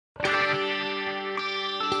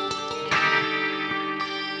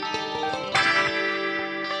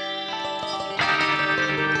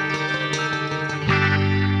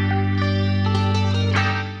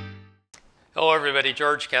Hello everybody,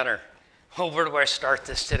 George Kenner. Well, where do I start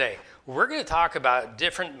this today? We're going to talk about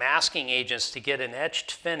different masking agents to get an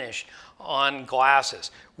etched finish on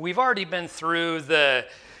glasses. We've already been through the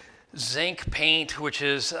zinc paint, which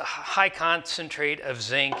is a high concentrate of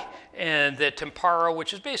zinc, and the tempera,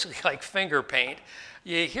 which is basically like finger paint.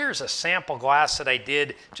 Here's a sample glass that I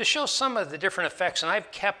did to show some of the different effects, and I've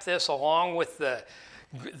kept this along with the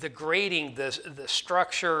grading, the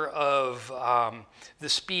structure of the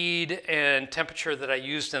speed and temperature that I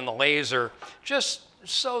used in the laser, just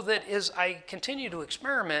so that as I continue to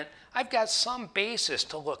experiment, I've got some basis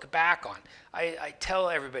to look back on. I tell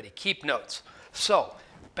everybody, keep notes. So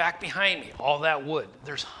back behind me, all that wood,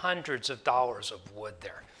 there's hundreds of dollars of wood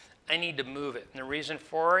there. I need to move it, and the reason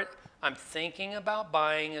for it, I'm thinking about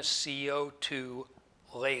buying a CO2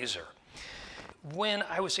 laser. When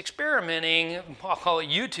I was experimenting, I'll call it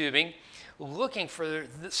YouTubing, looking for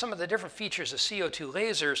some of the different features of CO2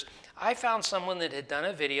 lasers, I found someone that had done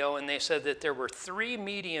a video, and they said that there were 3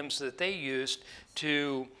 mediums that they used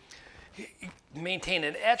to maintain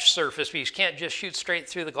an etch surface, because you can't just shoot straight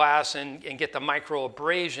through the glass and get the micro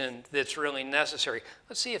abrasion that's really necessary.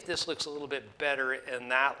 Let's see if this looks a little bit better in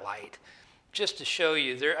that light. Just to show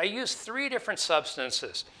you, I used 3 different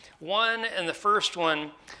substances. One, and the first one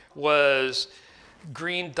was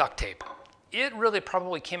green duct tape. It really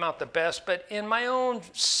probably came out the best, but in my own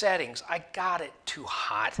settings, I got it too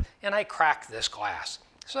hot and I cracked this glass.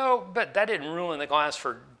 So, but that didn't ruin the glass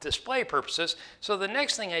for display purposes. So the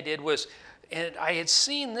next thing I did was, and I had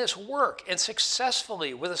seen this work and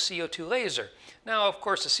successfully with a CO2 laser. Now, of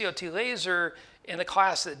course, the CO2 laser in the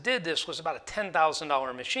class that did this was about a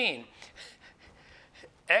 $10,000 machine.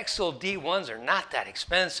 Xtool D1s are not that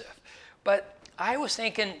expensive, but I was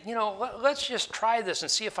thinking, you know, let's just try this and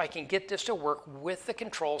see if I can get this to work with the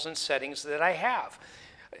controls and settings that I have.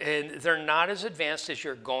 And they're not as advanced as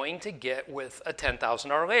you're going to get with a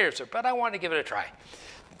 $10,000 laser, but I want to give it a try.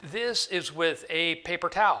 This is with a paper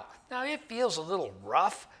towel. Now, it feels a little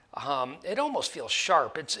rough. It almost feels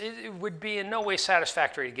sharp. It would be in no way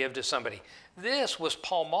satisfactory to give to somebody. This was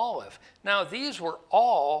Palmolive. Now, these were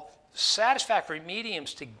all satisfactory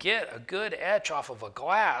mediums to get a good etch off of a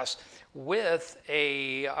glass with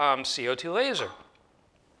a CO2 laser.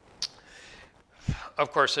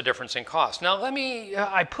 Of course, the difference in cost. Now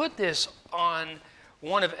I put this on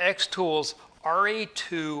one of Xtool's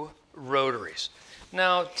RA2 rotaries.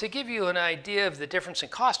 Now, to give you an idea of the difference in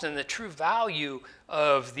cost and the true value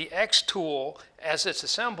of the Xtool as it's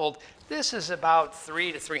assembled, this is about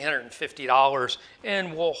 $300 to $350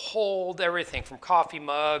 and will hold everything from coffee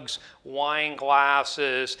mugs, wine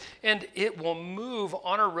glasses, and it will move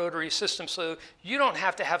on a rotary system, so you don't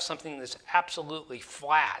have to have something that's absolutely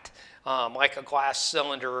flat, like a glass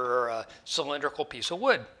cylinder or a cylindrical piece of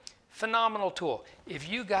wood. Phenomenal tool. If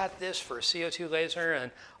you got this for a CO2 laser, and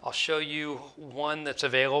I'll show you one that's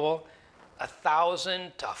available,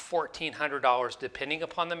 $1,000 to $1,400 depending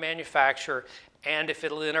upon the manufacturer and if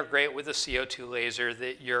it'll integrate with the CO2 laser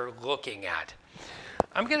that you're looking at.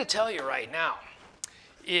 I'm going to tell you right now,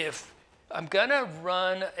 if I'm going to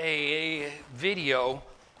run a video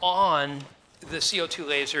on the CO2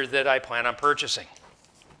 laser that I plan on purchasing.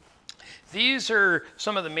 These are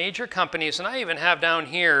some of the major companies, and I even have down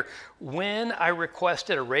here when I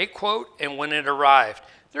requested a rate quote and when it arrived.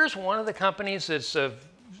 There's one of the companies that's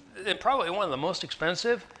probably one of the most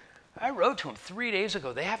expensive. I wrote to them 3 days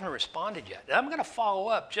ago. They haven't responded yet. And I'm going to follow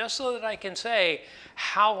up just so that I can say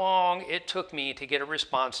how long it took me to get a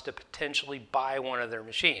response to potentially buy one of their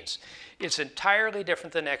machines. It's entirely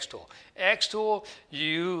different than Xtool. Xtool,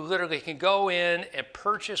 you literally can go in and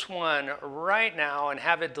purchase one right now and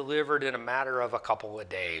have it delivered in a matter of a couple of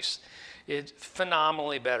days. It's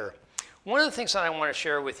phenomenally better. One of the things that I want to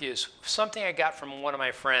share with you is something I got from one of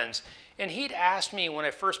my friends, and he'd asked me when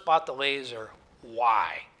I first bought the laser,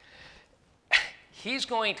 why? He's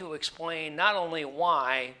going to explain not only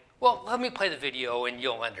why, well, let me play the video and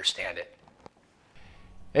you'll understand it.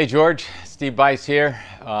 Hey George, Steve Bice here.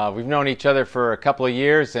 We've known each other for a couple of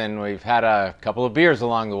years and we've had a couple of beers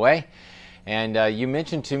along the way. And you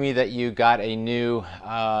mentioned to me that you got a new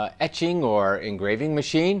etching or engraving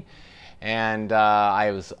machine. And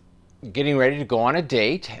I was getting ready to go on a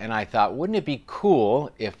date and I thought, wouldn't it be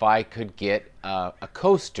cool if I could get a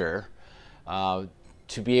coaster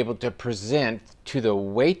to be able to present to the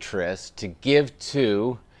waitress to give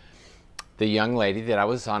to the young lady that I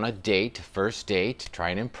was on a date, first date, to try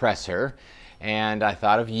and impress her. And I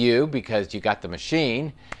thought of you because you got the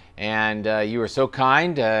machine and you were so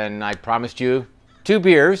kind and I promised you 2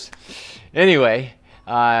 beers. Anyway,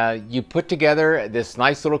 you put together this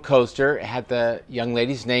nice little coaster. It had the young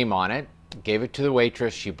lady's name on it, gave it to the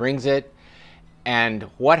waitress. She brings it And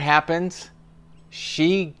what happens?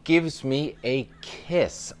 She gives me a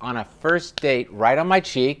kiss on a first date right on my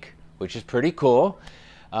cheek, which is pretty cool,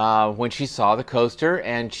 when she saw the coaster,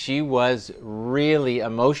 and she was really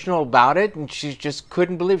emotional about it, and she just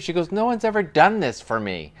couldn't believe it. She goes, "No one's ever done this for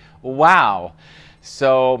me. Wow."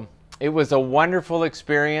 So it was a wonderful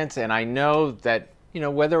experience, and I know that,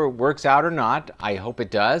 whether it works out or not, I hope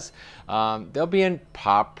it does, there'll be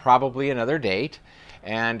probably another date,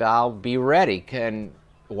 and I'll be ready. And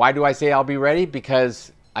why do I say I'll be ready?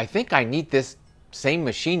 Because I think I need this same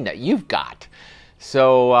machine that you've got.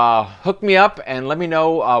 So hook me up and let me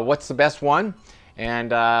know what's the best one,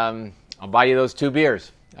 and I'll buy you those 2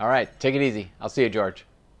 beers. All right, take it easy. I'll see you, George.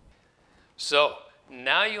 So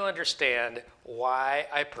now you understand why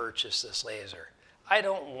I purchased this laser. I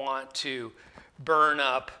don't want to burn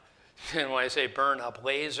up, and when I say burn up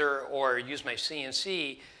laser or use my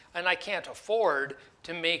CNC, and I can't afford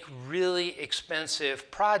to make really expensive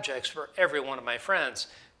projects for every one of my friends.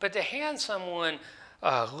 But to hand someone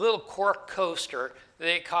a little cork coaster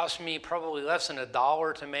that cost me probably less than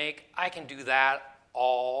 $1 to make, I can do that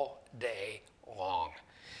all day long.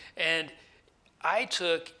 And I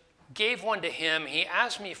gave one to him. He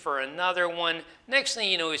asked me for another one. Next thing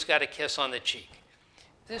you know, he's got a kiss on the cheek.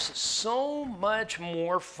 This is so much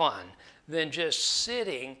more fun than just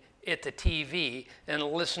sitting at the TV and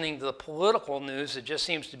listening to the political news. It just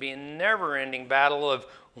seems to be a never-ending battle of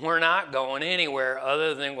we're not going anywhere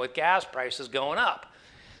other than with gas prices going up.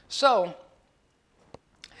 So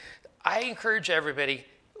I encourage everybody,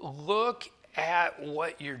 look at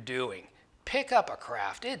what you're doing. Pick up a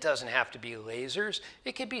craft. It doesn't have to be lasers.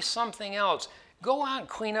 It could be something else. Go out and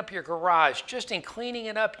clean up your garage. Just in cleaning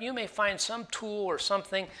it up, you may find some tool or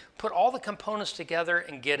something, put all the components together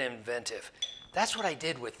and get inventive. That's what I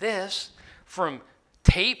did with this, from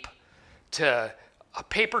tape to a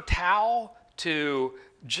paper towel to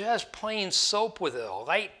just plain soap with a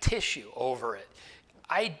light tissue over it.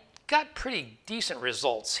 I got pretty decent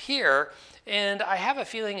results here, and I have a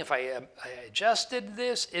feeling if I adjusted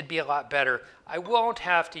this, it'd be a lot better. I won't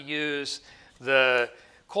have to use the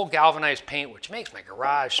cold galvanized paint, which makes my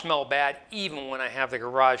garage smell bad even when I have the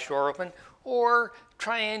garage door open, or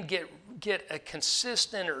try and get a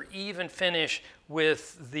consistent or even finish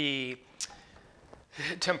with the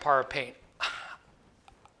Tempera paint.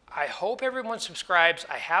 I hope everyone subscribes.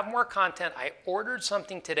 I have more content. I ordered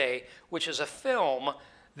something today, which is a film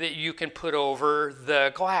that you can put over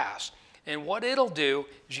the glass. And what it'll do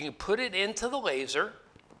is you can put it into the laser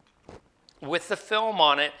with the film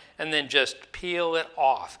on it and then just peel it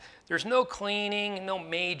off. There's no cleaning, no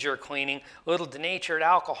major cleaning, a little denatured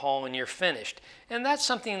alcohol and you're finished. And that's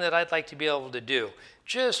something that I'd like to be able to do.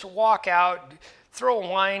 Just walk out, throw a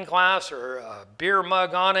wine glass or a beer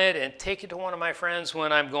mug on it and take it to one of my friends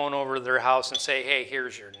when I'm going over to their house and say, hey,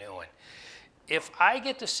 here's your new one. If I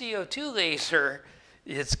get the CO2 laser,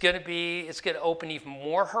 it's going to open even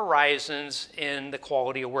more horizons in the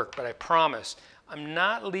quality of work. But I promise, I'm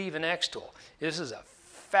not leaving Xtool. This is a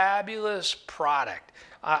fabulous product.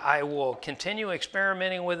 I will continue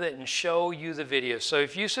experimenting with it and show you the videos. So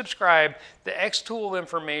if you subscribe, the Xtool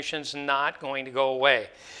information's not going to go away.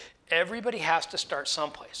 Everybody has to start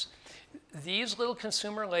someplace. These little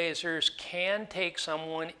consumer lasers can take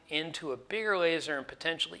someone into a bigger laser and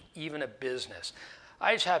potentially even a business.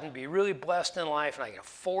 I just happen to be really blessed in life and I can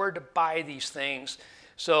afford to buy these things.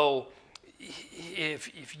 So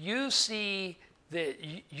if you see that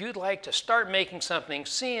you'd like to start making something,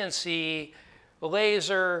 CNC,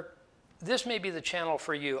 laser, this may be the channel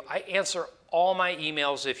for you. I answer all my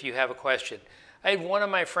emails if you have a question. I had one of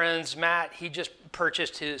my friends, Matt, he just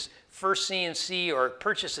purchased his first CNC or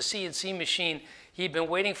purchased a CNC machine. He'd been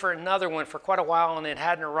waiting for another one for quite a while and it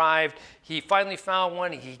hadn't arrived. He finally found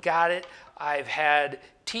one, he got it. I've had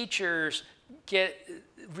teachers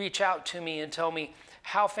reach out to me and tell me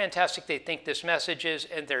how fantastic they think this message is,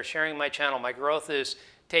 and they're sharing my channel. My growth is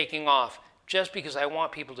taking off just because I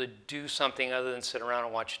want people to do something other than sit around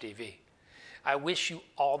and watch TV. I wish you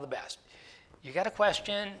all the best. You got a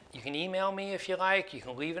question, you can email me if you like. You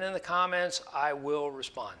can leave it in the comments. I will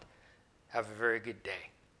respond. Have a very good day.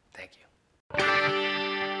 Thank you.